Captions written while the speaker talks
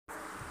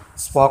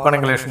Spoken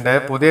ഇംഗ്ലീഷിൻ്റെ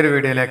പുതിയൊരു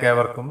വീഡിയോയിലേക്ക്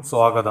ഏവർക്കും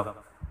സ്വാഗതം.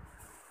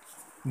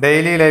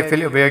 ഡെയിലി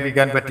ലൈഫിൽ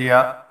ഉപയോഗിക്കാൻ പറ്റിയ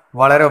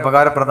വളരെ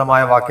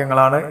ഉപകാരപ്രദമായ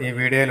വാക്യങ്ങളാണ് ഈ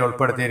വീഡിയോയിൽ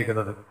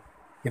ഉൾപ്പെടുത്തിയിരിക്കുന്നത്.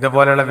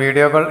 ഇതുപോലെയുള്ള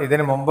വീഡിയോകൾ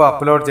ഇതിനു മുമ്പ്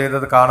അപ്ലോഡ്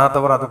ചെയ്തത്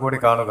കാണാത്തവർ അതുകൂടി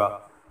കാണുക.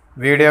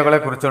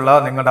 വീഡിയോകളെക്കുറിച്ചുള്ള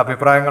നിങ്ങളുടെ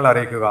അഭിപ്രായങ്ങൾ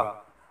അറിയിക്കുക.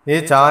 ഈ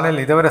ചാനൽ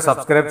ഇതുവരെ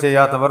സബ്സ്ക്രൈബ്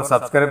ചെയ്യാത്തവർ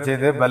സബ്സ്ക്രൈബ്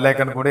ചെയ്ത്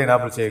ബെല്ലൈക്കൺ കൂടി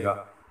ഇനാബിൾ ചെയ്യുക.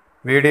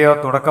 വീഡിയോ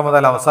തുടക്കം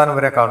മുതൽ അവസാനം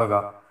വരെ കാണുക.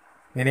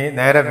 ഇനി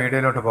നേരെ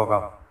വീഡിയോയിലോട്ട്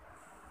പോകാം.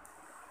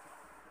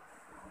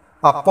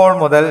 അപ്പോൾ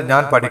മുതൽ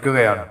ഞാൻ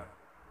പഠിക്കുകയാണ്.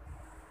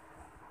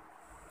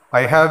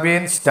 I have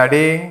been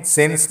studying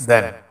since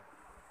then.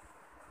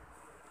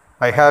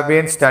 I have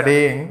been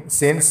studying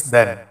since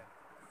then.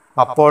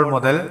 അപ്പോൾ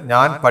മുതൽ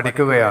ഞാൻ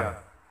പഠിക്കുകയാണ്.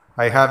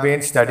 I have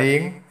been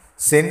studying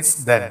since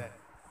then.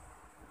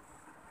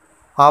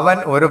 അവൻ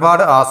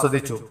ഒരുപാട്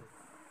ആസ്വദിച്ചു.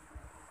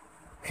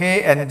 He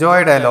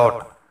enjoyed a lot.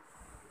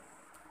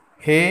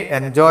 He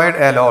enjoyed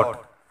a lot.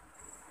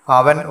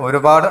 അവൻ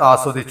ഒരുപാട്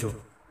ആസ്വദിച്ചു.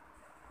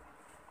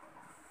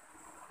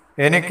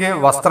 എനിക്ക്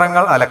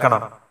വസ്ത്രങ്ങൾ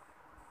അലക്കണം.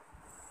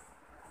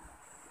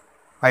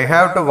 I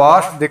have to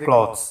wash the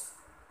clothes.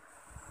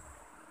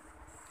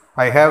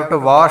 I have to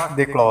wash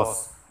the clothes.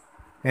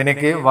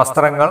 എനിക്ക്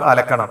വസ്ത്രങ്ങൾ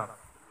അലക്കണം.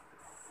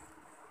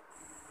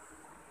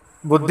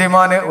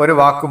 ബുദ്ധിമാന് ഒരു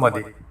വാക്ക്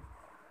മതി.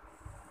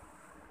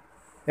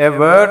 A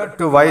word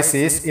to wise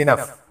is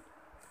enough.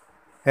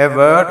 A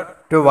word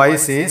to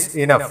wise is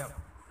enough.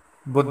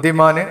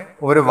 ബുദ്ധിമാന്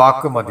ഒരു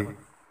വാക്ക് മതി.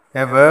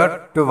 A word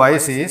to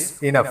wise is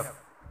enough.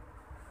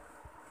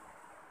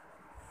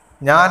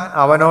 ഞാൻ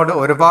അവനോട്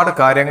ഒരുപാട്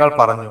കാര്യങ്ങൾ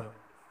പറഞ്ഞു.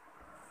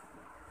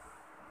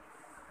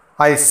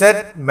 I said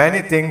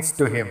many things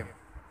to him.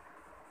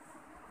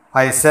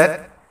 I said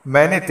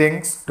many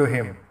things to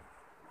him.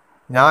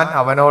 ഞാൻ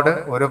അവനോട്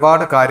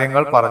ഒരുപാട്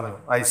കാര്യങ്ങൾ പറഞ്ഞു.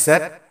 I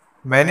said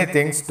many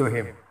things to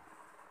him.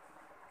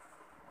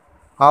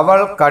 അവൾ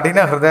കഠിന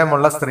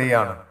ഹൃദയമുള്ള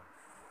സ്ത്രീയാണ്.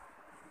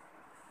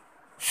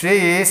 She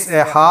is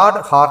a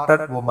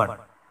hard-hearted woman.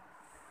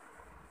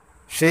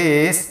 She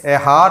is a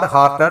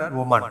hard-hearted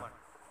woman.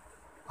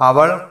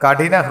 അവൾ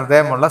കഠിന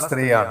ഹൃദയമുള്ള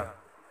സ്ത്രീയാണ്.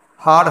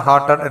 ഹാർഡ്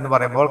ഹാർട്ടഡ് എന്ന്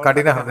പറയുമ്പോൾ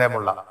കഠിന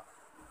ഹൃദയമുള്ള.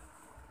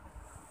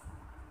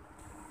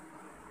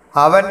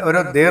 അവൻ ഒരു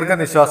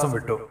ദീർഘനിശ്വാസം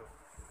വിട്ടു.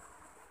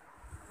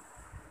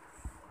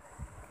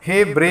 He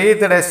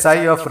breathed a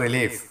sigh of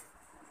relief.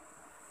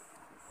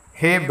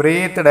 He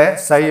breathed a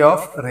sigh of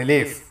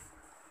relief.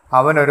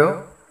 അവനൊരു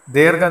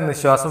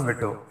ദീർഘനിശ്വാസം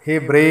വിട്ടു. He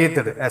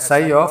breathed a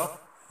sigh of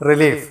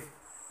relief.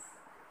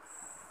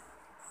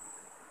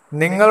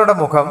 നിങ്ങളുടെ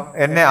മുഖം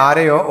എന്നെ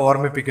ആരെയോ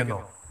ഓർമ്മിപ്പിക്കുന്നു.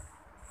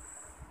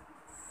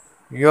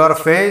 Your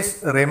face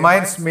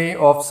reminds me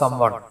of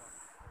someone.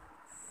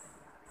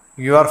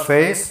 Your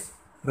face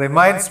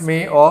reminds me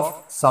of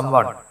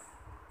someone.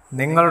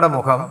 നിങ്ങളുടെ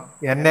മുഖം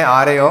എന്നെ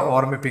ആരെയോ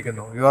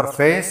ഓർമ്മിപ്പിക്കുന്നു. Your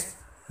face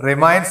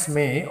reminds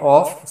me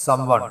of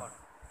someone.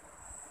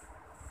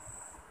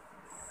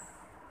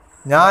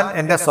 ഞാൻ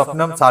എൻ്റെ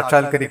സ്വപ്നം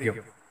സാക്ഷാത്കരിക്കും.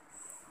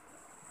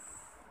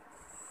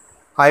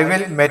 I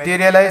will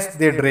materialize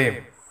the dream.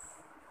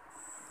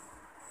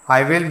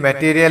 I will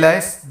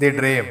materialize the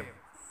dream.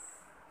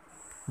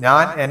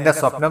 ഞാൻ എൻ്റെ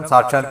സ്വപ്നം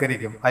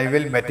സാക്ഷാത്കരിക്കും. I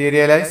will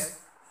materialize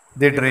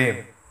the dream.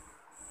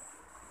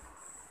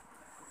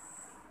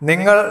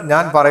 നിങ്ങൾ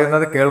ഞാൻ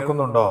പറയുന്നത്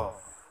കേൾക്കുന്നുണ്ടോ?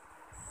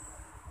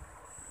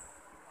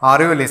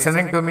 Are you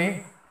listening to me?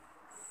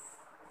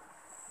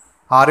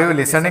 Are you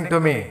listening to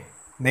me?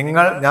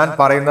 നിങ്ങൾ ഞാൻ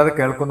പറയുന്നത്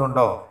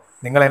കേൾക്കുന്നുണ്ടോ?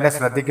 നിങ്ങൾ എന്നെ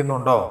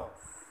ശ്രദ്ധിക്കുന്നുണ്ടോ?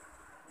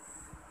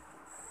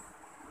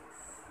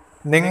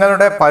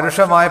 നിങ്ങളുടെ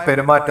പരുഷമായ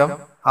പെരുമാറ്റം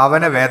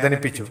അവനെ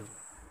വേദനിപ്പിച്ചു.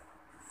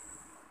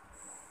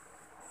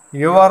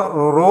 Your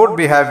rude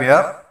behavior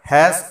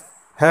has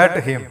hurt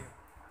him.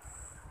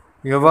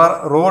 Your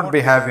rude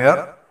behavior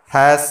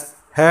has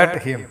hurt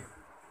him.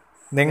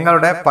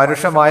 നിങ്ങളുടെ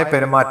പരുഷമായ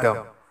പെരുമാറ്റം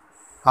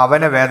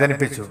അവനെ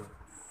വേദനിപ്പിച്ചു.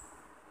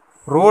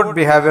 റൂഡ്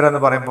ബിഹേവിയർ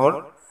എന്ന് പറയുമ്പോൾ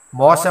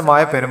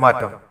മോശമായ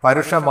പെരുമാറ്റം,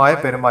 പരുഷമായ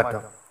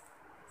പെരുമാറ്റം.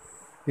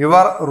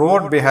 Your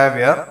rude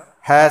behavior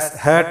has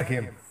hurt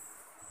him.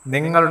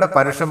 നിങ്ങളുടെ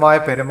പരുഷമായ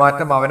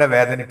പെരുമാറ്റം അവനെ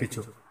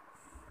വേദനിപ്പിച്ചു.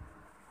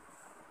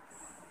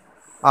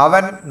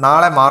 അവൻ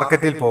നാളെ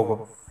മാർക്കറ്റിൽ പോകും.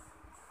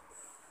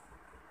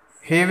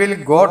 He will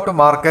go to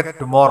market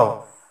tomorrow.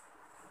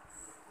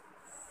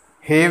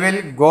 He will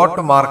go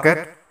to market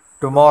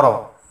tomorrow.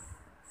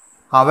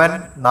 അവൻ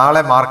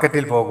നാളെ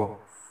മാർക്കറ്റിൽ പോകും.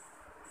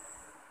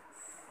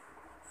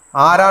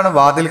 ആരാണ്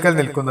വാതിൽക്കൽ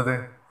നിൽക്കുന്നത്?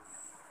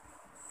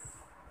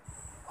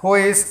 Who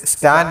is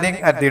standing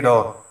at the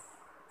door?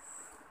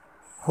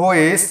 Who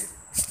is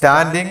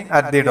standing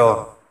at the door?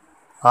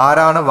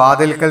 ആരാണ്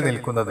വാതിൽക്കൽ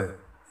നിൽക്കുന്നത്?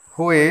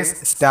 Who is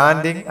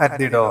standing at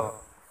the door?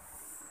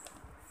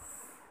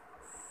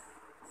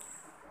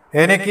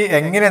 എനിക്ക്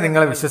എങ്ങനെ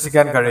നിങ്ങളെ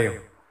വിശ്വസിക്കാൻ കഴിയും?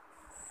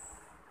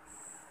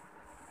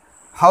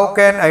 How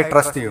can I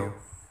trust you?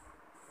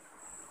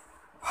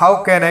 How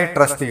can I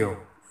trust you?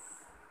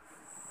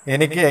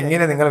 എനിക്ക്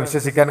എങ്ങനെ നിങ്ങളെ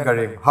വിശ്വസിക്കാൻ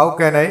കഴിയും? How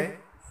can I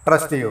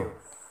trust you?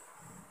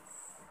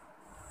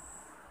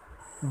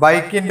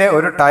 ബൈക്കിൻ്റെ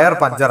ഒരു tyre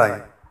പഞ്ചറായി.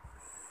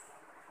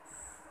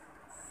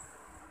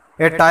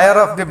 A tire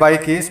of the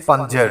bike is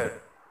punctured.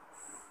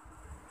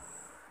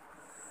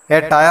 A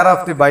tire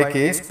of the bike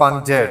is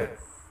punctured.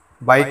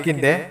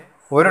 ബൈക്കിൻ്റെ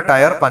ഒരു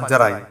ടയർ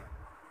പഞ്ചറായി.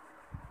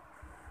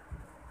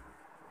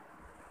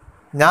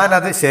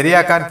 ഞാനത്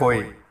ശരിയാക്കാൻ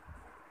പോയി.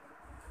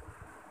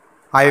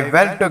 I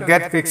went to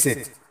get fix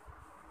it.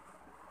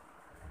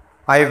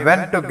 I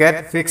went to get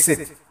fix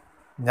it.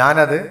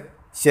 ഞാനത്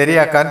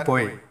ശരിയാക്കാൻ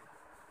പോയി.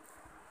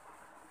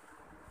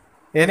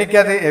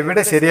 എനിക്കത്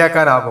എവിടെ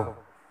ശരിയാക്കാനാകും?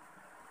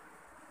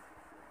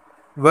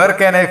 Where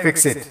can I fix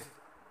it?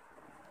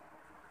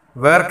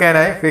 Where can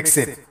I fix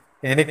it?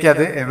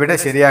 എനിക്കത് എവിടെ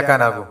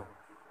ശരിയാക്കാനാകും?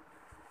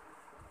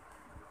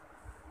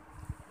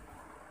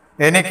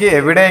 എനിക്ക്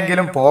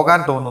എവിടെയെങ്കിലും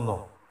പോകാൻ തോന്നുന്നു.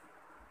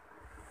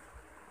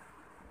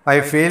 I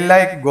feel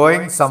like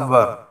going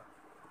somewhere.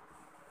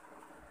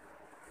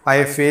 I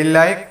feel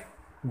like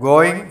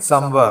going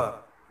somewhere.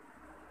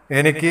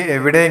 എനിക്ക്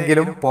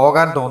എവിടെയെങ്കിലും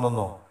പോകാൻ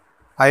തോന്നുന്നു.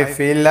 I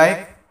feel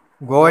like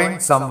going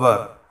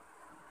somewhere.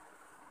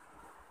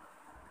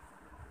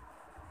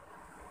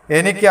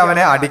 എനിക്ക്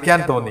അവനെ അടിക്കാൻ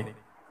തോന്നി.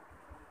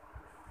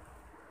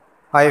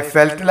 I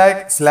felt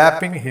like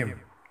slapping him.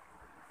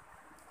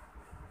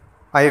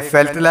 I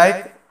felt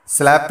like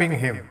slapping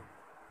him.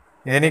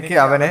 എനിക്ക്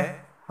അവനെ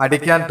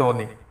അടിക്കാൻ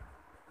തോന്നി.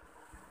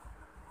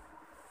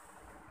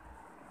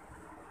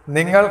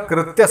 നിങ്ങൾ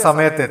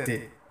കൃത്യസമയത്തെത്തി.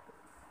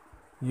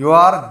 You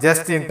are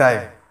just in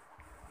time.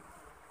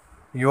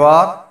 You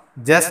are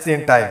just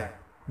in time.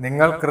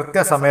 നിങ്ങൾ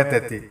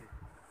കൃത്യസമയത്തെത്തി.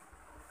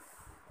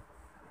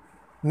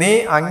 നീ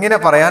അങ്ങനെ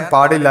പറയാൻ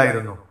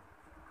പാടില്ലായിരുന്നു.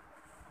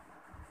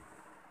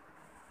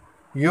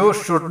 You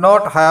should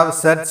not have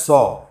said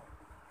so.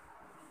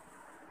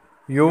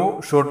 You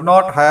should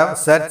not have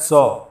said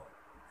so.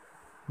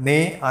 നീ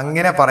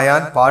അങ്ങനെ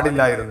പറയാൻ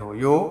പാടില്ലായിരുന്നു.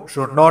 You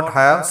should not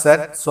have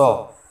said so.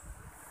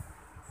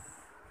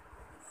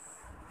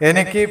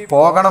 എനിക്ക്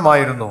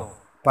പോകണമായിരുന്നു,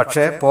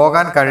 പക്ഷേ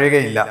പോകാൻ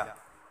കഴിയുകയില്ല.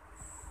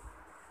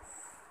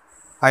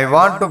 I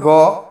want to go,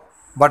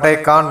 but I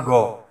can't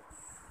go.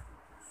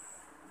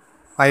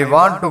 I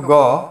want to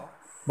go,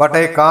 but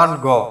I can't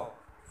go.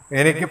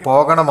 എനിക്ക്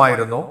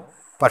പോകണമായിരുന്നു,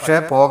 പക്ഷേ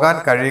പോകാൻ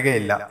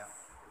കഴിയുകയില്ല.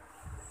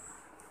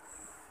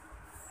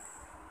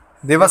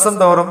 ദിവസം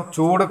തോറും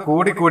ചൂട്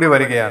കൂടിക്കൂടി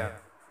വരികയാണ്.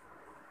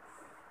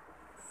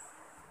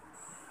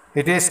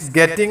 It is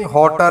getting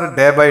hotter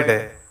day by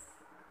day.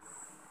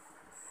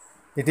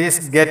 It is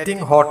getting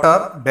hotter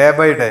day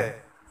by day.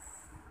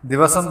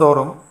 ദിവസം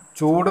തോറും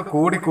ചൂട്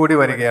കൂടിക്കൂടി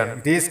വരികയാണ്.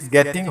 It is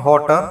getting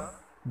hotter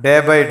day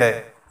by day.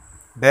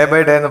 Day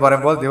by day എന്ന്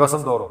പറയുമ്പോൾ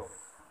ദിവസം തോറും.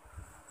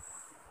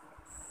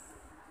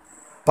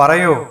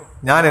 പറയൂ,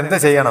 ഞാൻ എന്ത്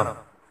ചെയ്യണം?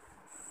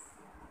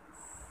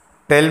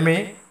 Tell me,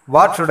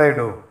 what should I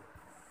do?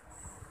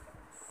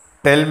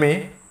 Tell me,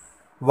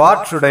 what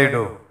should I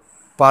do?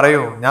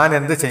 പറയൂ, ഞാൻ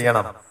എന്ത്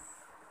ചെയ്യണം?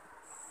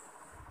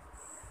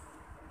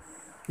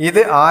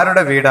 ഇത്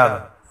ആരുടെ വീടാണ്?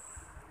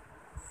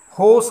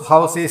 Whose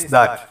house is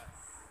that?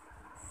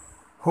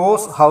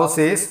 Whose house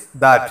is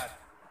that?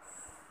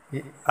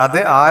 അത്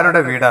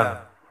ആരുടെ വീടാണ്?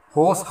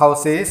 Whose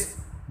house is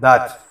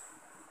that?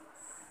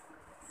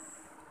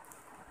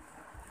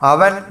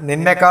 അവൻ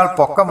നിന്നേക്കാൾ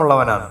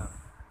പൊക്കമുള്ളവനാണ്.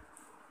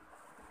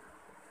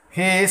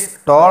 He is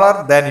taller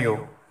than you.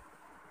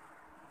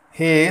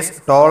 He is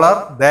taller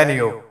than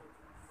you.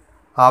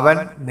 അവൻ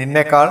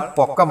നിന്നേക്കാൾ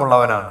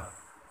പൊക്കമുള്ളവനാണ്.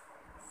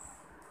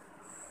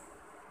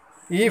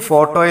 ഈ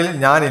ഫോട്ടോയിൽ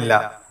ഞാനില്ല.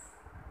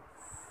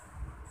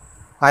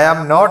 I am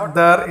not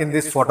there in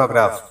this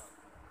photograph.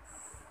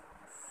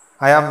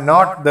 I am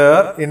not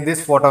there in this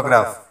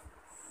photograph.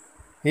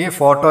 ഈ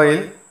ഫോട്ടോയിൽ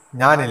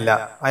ഞാനില്ല.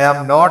 I am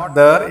not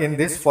there in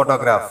this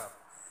photograph.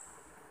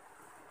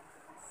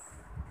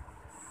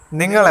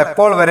 നിങ്ങൾ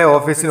എപ്പോൾ വരെ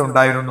ഓഫീസിൽ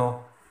ഉണ്ടായിരുന്നു?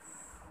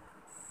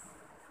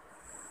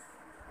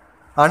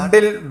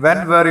 Until when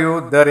were you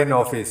there in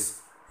office?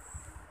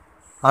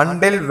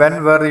 Until when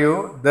were you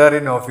there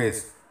in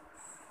office?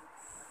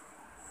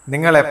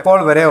 നിങ്ങൾ എപ്പോൾ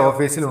വരെ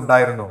ഓഫീസിൽ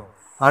ഉണ്ടായിരുന്നു?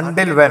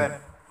 Until when?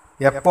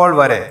 എപ്പോൾ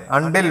വരെ?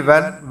 Until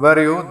when were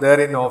you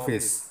there in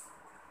office?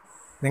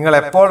 നിങ്ങൾ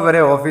എപ്പോൾ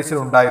വരെ ഓഫീസിൽ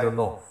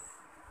ഉണ്ടായിരുന്നു?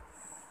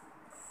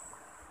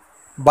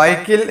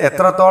 ബൈക്കിൽ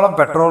എത്രത്തോളം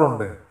പെട്രോൾ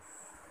ഉണ്ട്?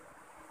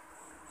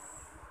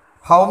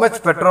 How much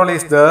petrol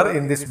is there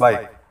in this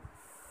bike?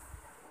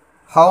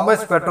 How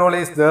much petrol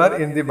is there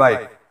in the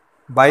bike?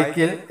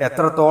 ബൈക്കിൽ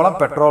എത്രത്തോളം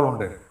പെട്രോൾ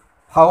ഉണ്ട്?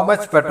 How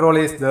much petrol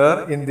is there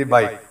in the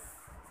bike?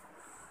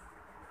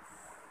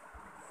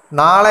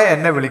 നാളെ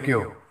എന്നെ വിളിക്കൂ.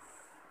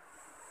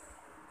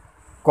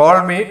 Call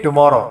me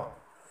tomorrow.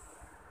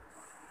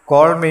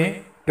 Call me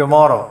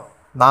tomorrow.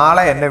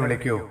 നാളെ എന്നെ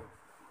വിളിക്കൂ.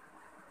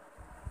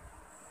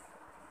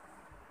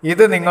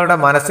 ഇത് നിങ്ങളുടെ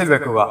മനസ്സിൽ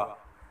വെക്കുക.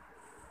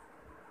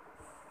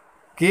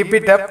 Keep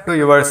it up to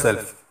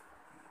yourself.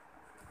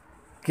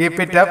 Keep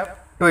it up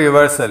to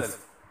yourself.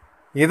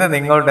 ഇത്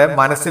നിങ്ങളുടെ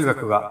മനസ്സിൽ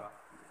വെക്കുക.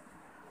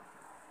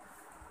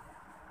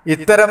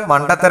 ഇത്തരം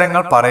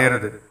മണ്ടത്തരങ്ങൾ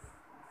പറയരുത്.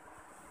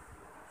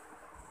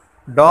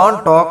 Don't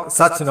talk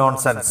such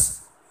nonsense.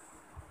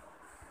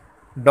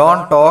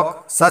 Don't talk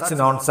such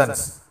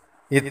nonsense.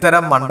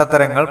 ഇത്തരം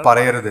മണ്ടത്തരങ്ങൾ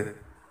പറയരുത്.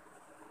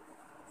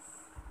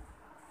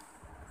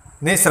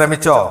 നീ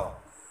ശ്രമിച്ചോ?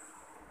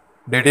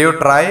 Did you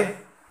try?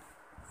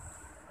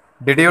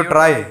 Did you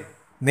try?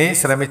 നീ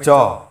ശ്രമിച്ചോ?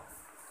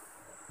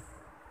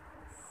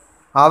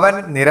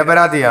 അവൻ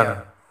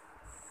നിരപരാധിയാണ്.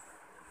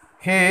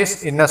 He is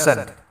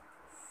innocent.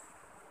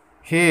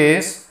 He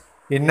is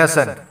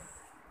innocent.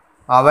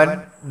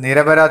 അവൻ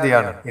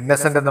നിരപരാധിയാണ്.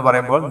 ഇന്നസെന്റ് എന്ന്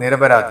പറയുമ്പോൾ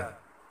നിരപരാധി.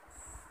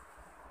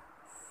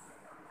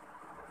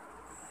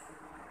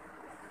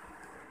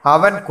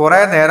 അവൻ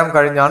കുറെ നേരം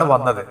കഴിഞ്ഞാണ്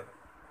വന്നത്.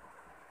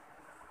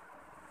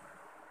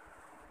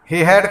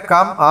 He had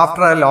come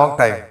after a long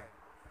time.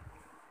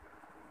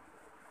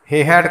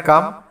 He had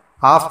come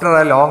after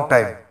a long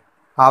time.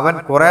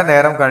 അവൻ കുറെ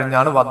നേരം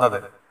കഴിഞ്ഞാണ്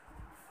വന്നത്.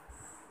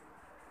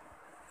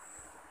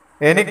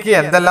 എനിക്ക്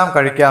എന്തെല്ലാം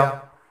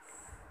കഴിക്കാം?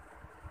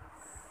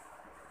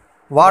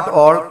 What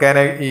all can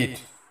I eat?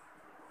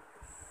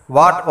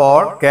 What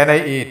all can I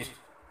eat?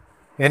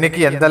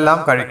 എനിക്ക്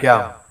എന്തെല്ലാം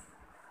കഴിക്കാം?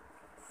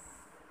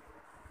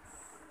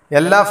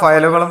 എല്ലാ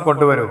ഫയലുകളും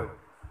കൊണ്ടുവരൂ.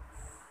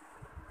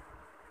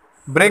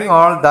 Bring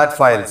all that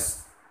files.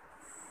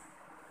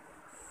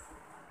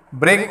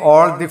 Bring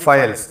all the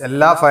files.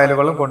 എല്ലാ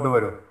ഫയലുകളും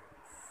കൊണ്ടുവരൂ.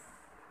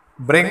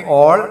 Bring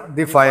all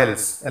the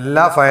files.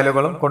 എല്ലാ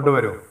ഫയലുകളും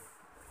കൊണ്ടുവരൂ.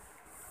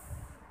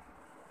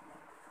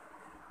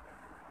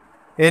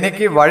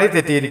 എനിക്ക് വഴി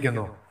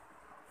തെറ്റിയിരിക്കുന്നു.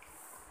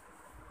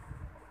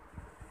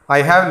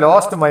 I have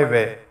lost my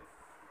way.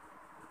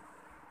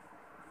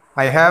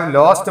 I have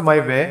lost my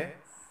way.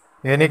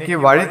 എനിക്ക്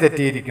വഴി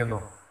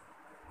തെറ്റിയിരിക്കുന്നു.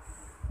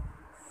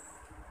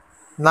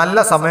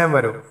 നല്ല സമയം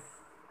വരും.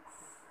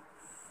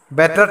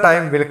 Better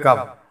time will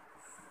come.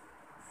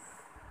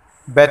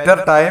 Better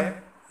time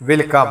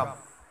will come.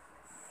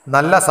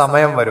 നല്ല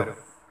സമയം വരും.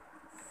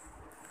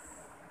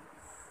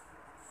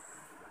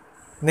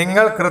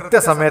 നിങ്ങൾ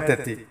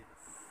കൃത്യസമയത്തെത്തി.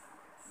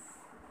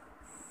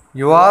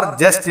 You are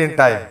just in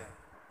time.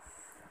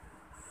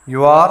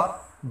 You are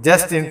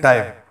just in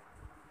time.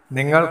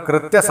 നിങ്ങൾ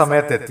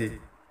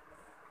കൃത്യസമയത്തെത്തി.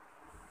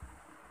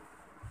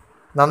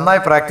 നന്നായി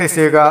പ്രാക്ടീസ്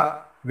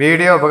ചെയ്യുക.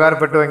 വീഡിയോ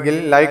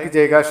ഉപകാരപ്പെട്ടുവെങ്കിൽ ലൈക്ക്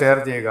ചെയ്യുക,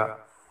 ഷെയർ ചെയ്യുക.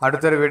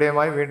 അടുത്തൊരു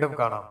വീഡിയോയുമായി വീണ്ടും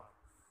കാണാം.